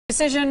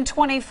Decision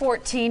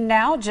 2014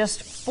 now,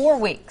 just 4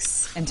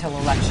 weeks until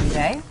Election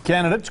Day.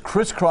 Candidates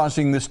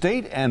crisscrossing the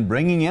state and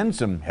bringing in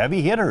some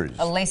heavy hitters.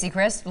 Lacey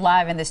Crisp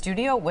live in the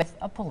studio with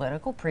a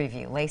political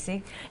preview.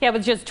 Lacey? Yeah,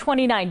 with just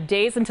 29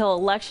 days until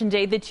Election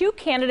Day, the two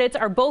candidates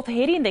are both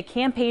hitting the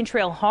campaign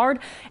trail hard.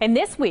 And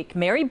this week,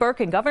 Mary Burke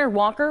and Governor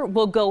Walker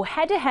will go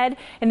head-to-head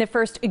in the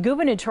first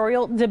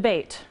gubernatorial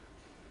debate.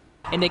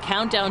 In the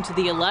countdown to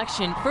the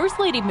election, First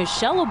Lady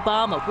Michelle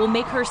Obama will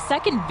make her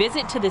second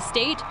visit to the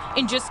state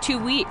in just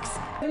 2 weeks.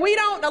 We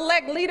don't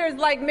elect leaders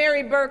like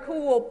Mary Burke who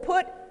will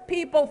put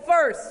people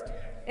first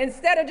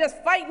instead of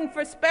just fighting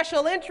for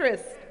special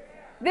interests.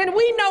 Then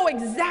we know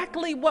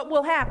exactly what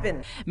will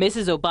happen.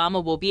 Mrs.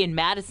 Obama will be in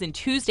Madison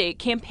Tuesday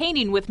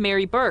campaigning with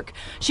Mary Burke.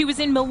 She was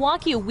in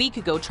Milwaukee a week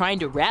ago trying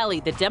to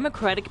rally the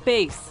Democratic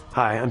base.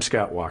 Hi, I'm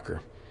Scott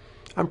Walker.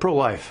 I'm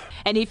pro-life.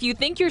 And if you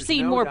think you're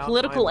seeing more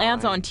political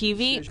ads on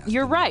TV,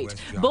 you're right.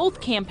 Both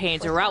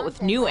campaigns are out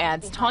with new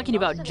ads talking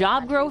about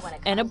job growth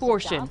and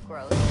abortion.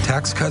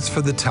 Tax cuts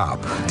for the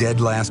top, dead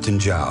last in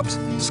jobs.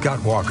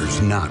 Scott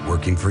Walker's not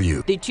working for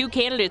you. The two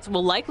candidates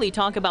will likely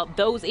talk about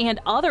those and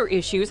other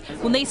issues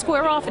when they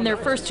square off in their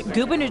first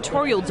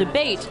gubernatorial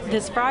debate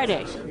this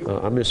Friday. I'm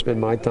going to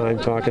spend my time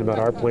talking about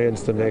our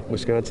plans to make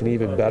Wisconsin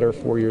even better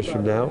 4 years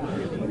from now.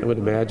 I would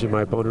imagine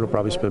my opponent will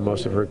probably spend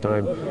most of her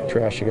time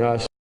trashing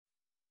us.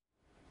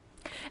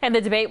 And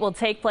the debate will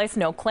take place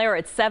in Eau Claire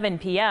at 7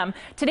 p.m.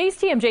 Today's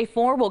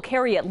TMJ4 will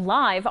carry it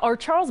live. Our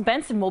Charles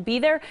Benson will be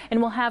there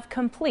and will have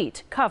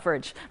complete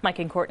coverage. Mike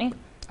and Courtney.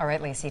 All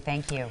right, Lacey,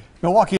 thank you. Milwaukee